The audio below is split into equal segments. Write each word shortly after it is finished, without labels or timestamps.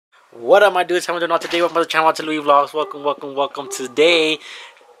What up, my dudes? How am I doing today? Welcome to the channel, to Louis Vlogs. Welcome. Today,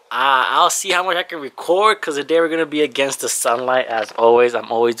 I'll see how much I can record because today we're gonna be against the sunlight as always. I'm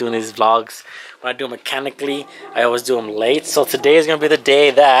always doing these vlogs. When I do them mechanically, I always do them late. So today is gonna be the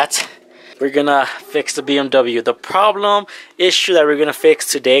day that we're gonna fix the BMW. The problem issue that we're gonna fix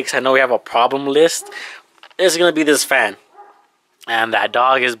today, because I know we have a problem list, is gonna be this fan. And that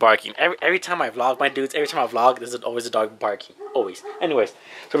dog is barking. Every time I vlog, my dudes, every time I vlog, there's always a dog barking. Always. Anyways,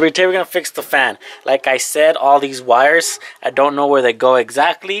 so today we're going to fix the fan. Like I said, all these wires, I don't know where they go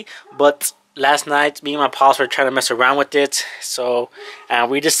exactly. But last night, me and my pops were trying to mess around with it. So, and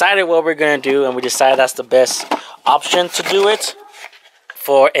we decided what we're going to do. And we decided that's the best option to do it.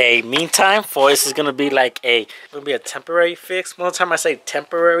 For a meantime, this is gonna be like a temporary fix. Most of the time I say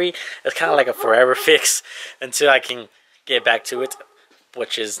temporary, it's kind of like a forever fix until I can get back to it,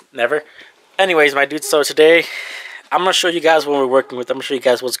 which is never. Anyways, my dudes, so today I'm gonna show you guys what we're working with. I'm gonna show you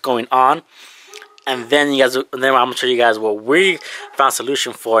guys what's going on, and then I'm gonna show you guys what we found a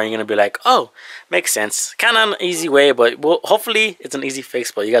solution for, and you're gonna be like, oh, makes sense. Kind of an easy way, but hopefully it's an easy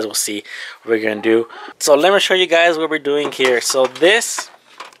fix. But you guys will see what we're gonna do. So let me show you guys what we're doing here. So this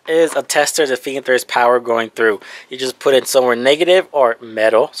is a tester to see if there's power going through. You just put it somewhere negative or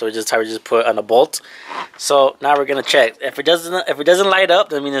metal. So we just put it on a bolt. So now we're gonna check. If it doesn't light up,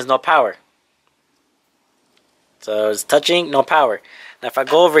 that means there's no power. So it's touching, no power. Now if I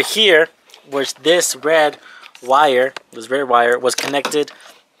go over here, which this red wire was connected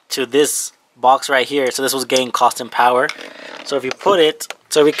to this box right here. So this was getting constant power. So if you put it,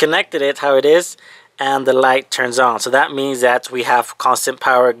 so we connected it how it is, and the light turns on. So that means that we have constant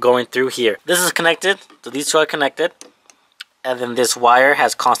power going through here. This is connected, so these two are connected, and then this wire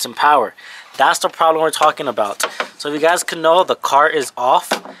has constant power. That's the problem we're talking about. So if you guys can know, the car is off.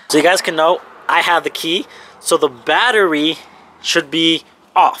 So you guys can know, I have the key, so the battery should be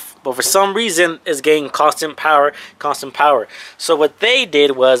off, but for some reason it's getting constant power. So what they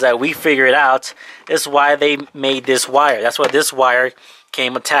did was that we figured out is why they made this wire. That's why this wire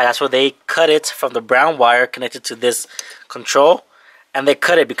came attached. That's why they cut it from the brown wire connected to this control, and they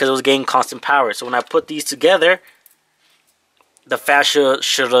cut it because it was getting constant power. So when I put these together, the fan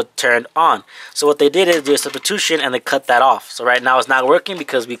should have turned on. So what they did is do a substitution, and they cut that off. So right now it's not working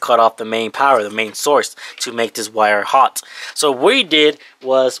because we cut off the main power, the main source, to make this wire hot. So what we did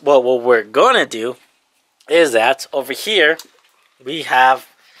was, well, what we're gonna do is that over here we have,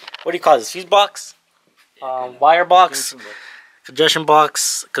 what do you call this, fuse box, wire box, conjunction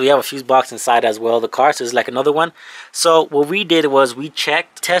box, because we have a fuse box inside as well, the car, so it's like another one. So what we did was we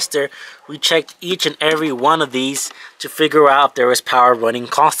checked each and every one of these to figure out if there was power running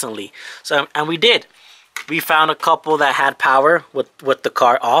constantly. So, and we did. We found a couple that had power with the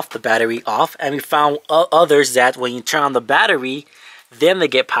car off, the battery off, and we found others that when you turn on the battery, then they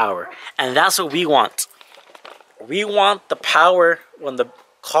get power. And that's what we want. We want the power when the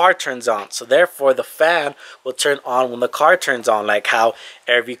car turns on. So therefore the fan will turn on when the car turns on, like how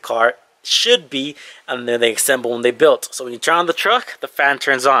every car should be, and then they assemble when they built. So when you turn on the truck, the fan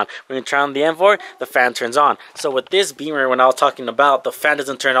turns on. When you turn on the Envoy, the fan turns on. So with this Beamer, when I was talking about, the fan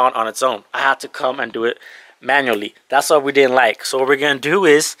doesn't turn on its own. I had to come and do it manually. That's what we didn't like. So what we're gonna do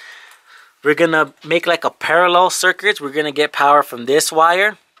is we're gonna make like a parallel circuit. We're gonna get power from this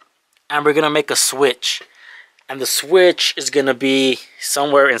wire, and we're gonna make a switch. And the switch is going to be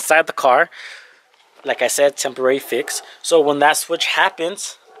somewhere inside the car. Like I said, temporary fix. So when that switch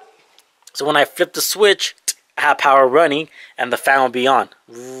happens, so when I flip the switch, I have power running and the fan will be on.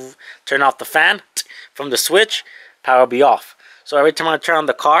 Turn off the fan from the switch, power will be off. So every time I turn on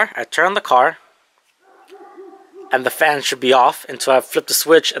the car, and the fan should be off until I flip the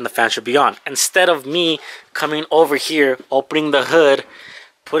switch and the fan should be on. Instead of me coming over here, opening the hood,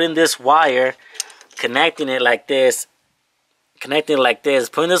 putting this wire, connecting it like this,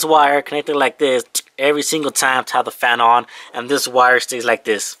 putting this wire, connecting it like this every single time to have the fan on, and this wire stays like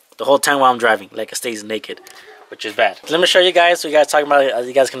this the whole time while I'm driving, like it stays naked, which is bad. Let me show you guys so you guys talking about it,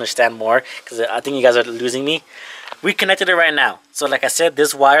 you guys can understand more, because I think you guys are losing me. We connected it right now. So like I said,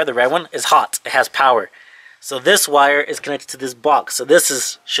 this wire, the red one, is hot. It has power. So this wire is connected to this box. So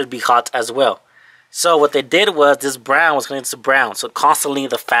this should be hot as well. So what they did was this brown was connected to brown. So constantly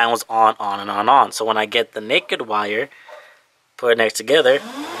the fan was on and on. So when I get the naked wire, put it next together,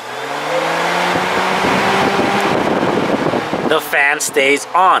 the fan stays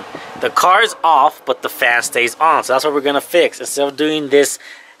on. The car is off, but the fan stays on. So that's what we're going to fix. Instead of doing this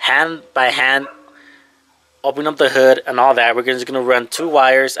hand by hand, opening up the hood and all that, we're just going to run two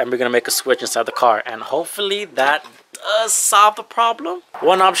wires and we're going to make a switch inside the car. And hopefully that solve the problem.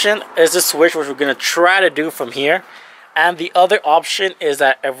 One option is the switch, which we're going to try to do from here. And the other option is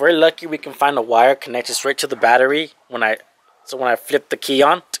that if we're lucky, we can find a wire connected straight to the battery. When I flip the key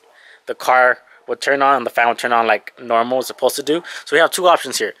on, the car will turn on and the fan will turn on like normal is supposed to do. So we have two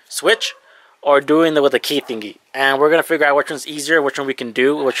options here: switch or doing it with a key thingy. And we're gonna figure out which one's easier, which one we can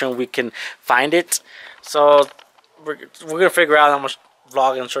do, which one we can find it. So we're gonna figure out how much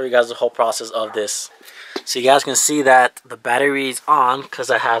vlog and show you guys the whole process of this. So you guys can see that the battery is on because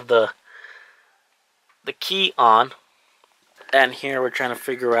I have the key on. And here we're trying to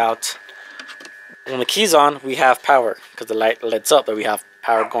figure out, when the key's on, we have power because the light lights up that we have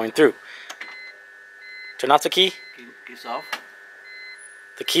power going through. Turn off the key. Key's off.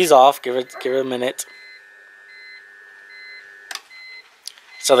 The key's off. Give it a minute.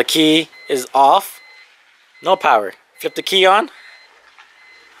 So the key is off. No power. Flip the key on.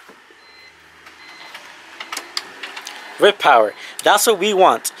 With power. That's what we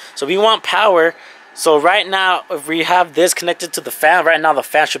want. So we want power. So right now, if we have this connected to the fan, right now the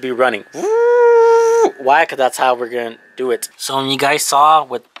fan should be running. Why? Because that's how we're going to do it. So when you guys saw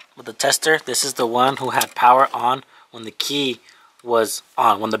with the tester, this is the one who had power on when the key was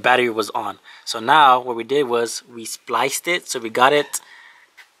on, when the battery was on. So now what we did was we spliced it. So we got it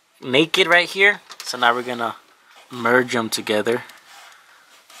naked right here. So now we're going to merge them together.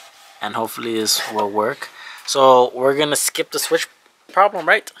 And hopefully this will work. So we're going to skip the switch problem,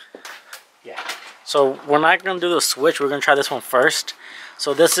 right? Yeah. So we're not going to do the switch. We're going to try this one first.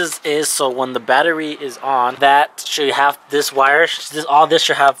 So this is so when the battery is on, that should have this wire. All this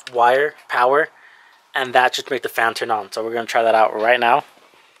should have wire power. And that should make the fan turn on. So we're going to try that out right now.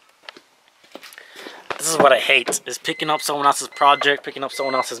 This is what I hate. Is picking up someone else's project, picking up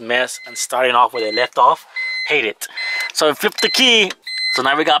someone else's mess, and starting off where they left off. Hate it. So I flipped the key. So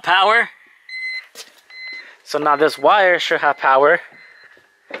now we got power. So now this wire should have power.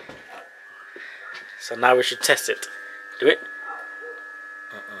 So now we should test it. Do it?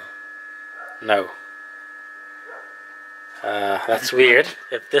 No. That's weird.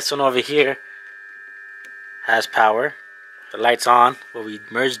 If this one over here has power, the light's on, well, we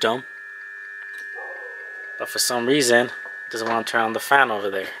merged them. But for some reason, it doesn't want to turn on the fan over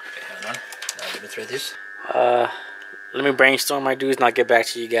there. Okay, hold on. Let me try this. Let me brainstorm my dudes and I'll get back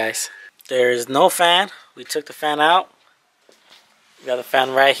to you guys. There's no fan. We took the fan out. We got the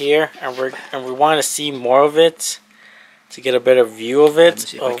fan right here, and we want to see more of it to get a better view of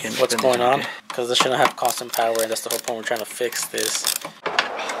it, of what's going on. Because this shouldn't have constant power, and that's the whole point. We're trying to fix this.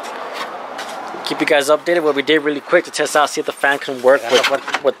 Keep you guys updated. What we did really quick to test out, see if the fan can work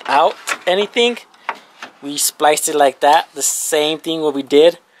without anything. We spliced it like that. The same thing what we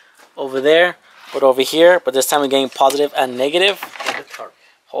did over there, but over here. But this time we're getting positive and negative.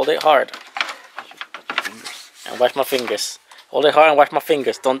 Hold it hard. And wash my fingers. Hold it hard and wash my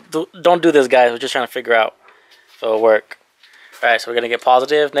fingers. Don't do this, guys. We're just trying to figure out if it'll work. Alright, so we're going to get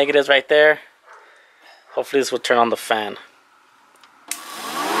positive, negatives right there. Hopefully this will turn on the fan.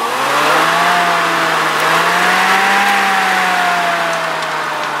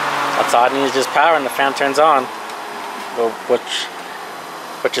 That's all I need is just power and the fan turns on.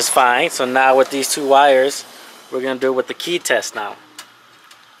 Which is fine. So now with these two wires, we're going to do it with the key test now.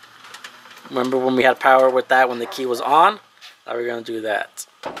 Remember when we had power with that when the key was on? Now we're going to do that.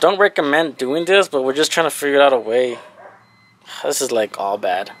 Don't recommend doing this, but we're just trying to figure out a way. This is like all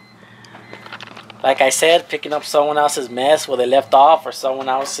bad. Like I said, picking up someone else's mess where they left off, or someone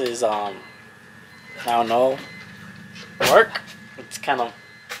else's I don't know, work. It's kind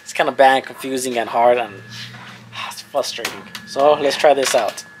of bad, confusing, and hard, and it's frustrating. So let's try this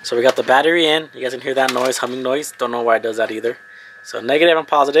out. So we got the battery in. You guys can hear that noise, humming noise. Don't know why it does that either. So negative and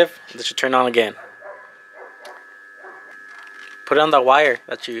positive. This should turn on again. Put it on the wire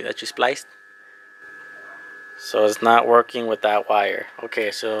that you spliced. So it's not working with that wire.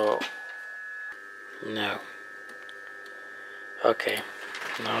 Okay, so no. Okay.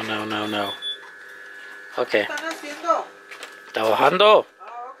 No. Okay. Trabajando.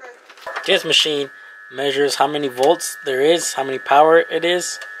 This machine measures how many volts there is, how many power it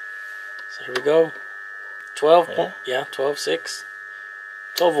is. So here we go. 12, yeah, 12, 6.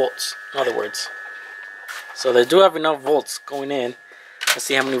 12 volts, in other words. So they do have enough volts going in. Let's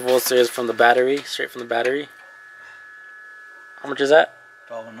see how many volts there is from the battery, straight from the battery. How much is that?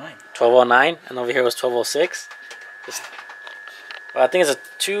 1209. 1209, and over here was 1206. Well, I think it's a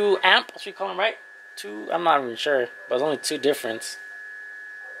 2 amp, that's what you call them, right? 2, I'm not even sure, but it's only 2 difference.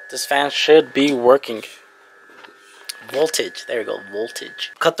 This fan should be working. voltage. There we go,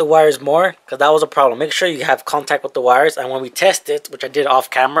 voltage. Cut the wires more, because that was a problem. Make sure you have contact with the wires. And when we test it, which I did off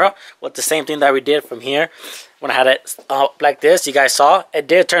camera, with the same thing that we did from here, when I had it like this, you guys saw, it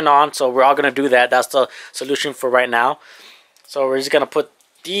did turn on. So we're all going to do that. That's the solution for right now. So we're just going to put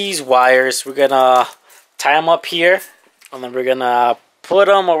these wires, we're going to tie them up here. And then we're going to put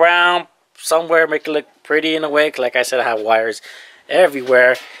them around somewhere, make it look pretty in a way. Like I said, I have wires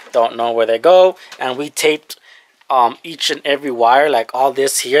everywhere. Don't know where they go. And we taped each and every wire, like all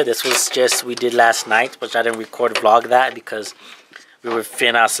this here. This was just we did last night, which I didn't record vlog that because we were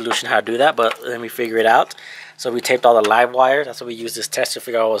figuring out a solution how to do that, but then we figured it out. So we taped all the live wires. That's what we used this test to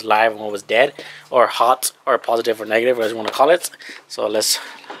figure out what was live and what was dead, or hot, or positive or negative, whatever you want to call it. So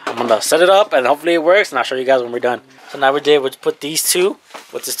I'm gonna set it up and hopefully it works, and I'll show you guys when we're done. So now we did was put these two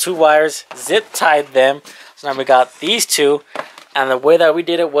with these two wires, zip tied them. So now we got these two, and the way that we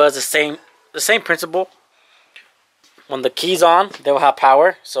did it was the same principle. When the key's on, they will have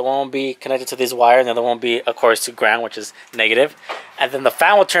power, so one will be connected to this wire, and the other one will be, of course, to ground, which is negative. And then the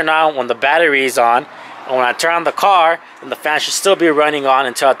fan will turn on when the battery is on. And when I turn on the car, then the fan should still be running on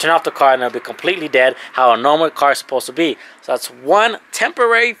until I turn off the car, and it'll be completely dead, how a normal car is supposed to be. So that's one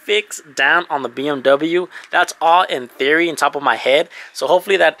temporary fix down on the BMW. That's all in theory, in top of my head. So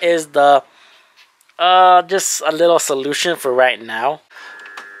hopefully that is the just a little solution for right now.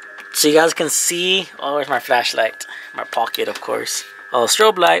 So you guys can see, oh, where's my flashlight? My pocket, of course. Oh,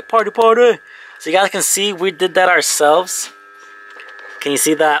 strobe light, party. So you guys can see we did that ourselves. Can you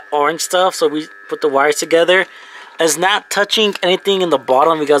see that orange stuff? So we put the wires together. It's not touching anything in the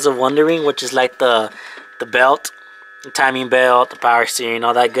bottom, you guys are wondering, which is like the belt, the timing belt, the power steering,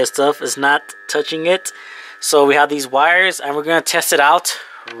 all that good stuff. It's not touching it. So we have these wires, and we're gonna test it out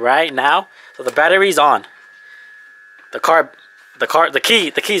right now. So the battery's on. The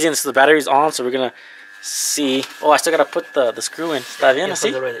key's in, so the battery's on. So we're gonna see. Oh, I still gotta put the screw in. Está bien,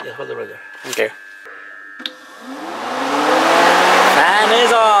 así? Hold it right there. Okay. Fan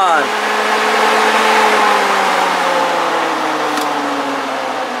is on.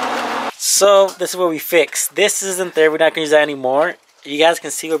 So this is what we fixed. This isn't there. We're not gonna use that anymore. You guys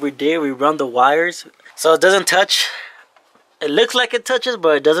can see what we did. We run the wires, so it doesn't touch. It looks like it touches,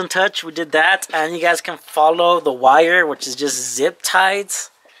 but it doesn't touch. We did that, and you guys can follow the wire, which is just zip ties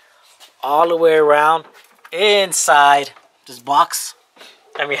all the way around inside this box.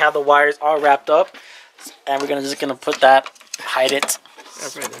 And we have the wires all wrapped up, and we're just gonna put that, hide it,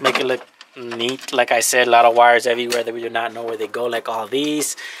 make it look neat. Like I said, a lot of wires everywhere that we do not know where they go, like all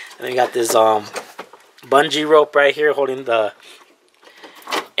these. And then we got this bungee rope right here holding the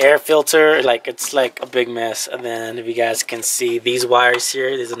air filter. Like, it's like a big mess. And then if you guys can see these wires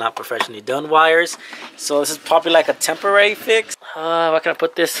here, these are not professionally done wires. So this is probably like a temporary fix. Where can I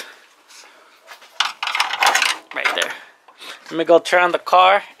put this? Right there. Let me go turn on the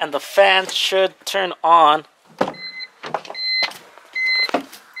car, and the fan should turn on.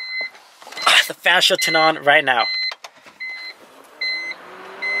 The fan should turn on right now.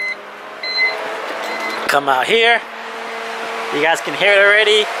 Come out here. You guys can hear it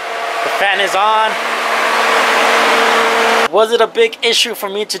already. The fan is on. Was it a big issue for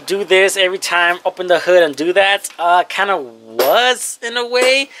me to do this every time, open the hood and do that? Kind of was in a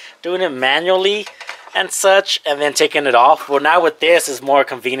way, doing it manually and such, and then taking it off. Well, now with this, it's more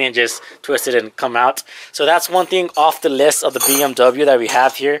convenient, just twist it and come out. So that's one thing off the list of the BMW that we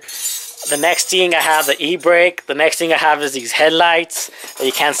have here. The next thing I have the e-brake. The next thing I have is these headlights.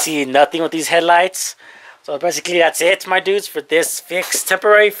 You can't see nothing with these headlights. So basically that's it, my dudes, for this fix.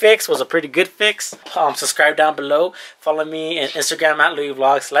 Temporary fix was a pretty good fix. Subscribe down below. Follow me on Instagram at Louis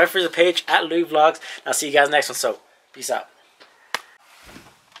Vlogs. Like for the page at Louis Vlogs. And I'll see you guys next one. So peace out.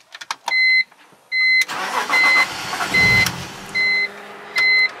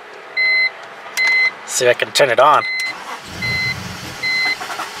 See if I can turn it on.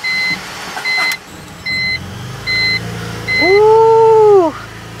 Woo!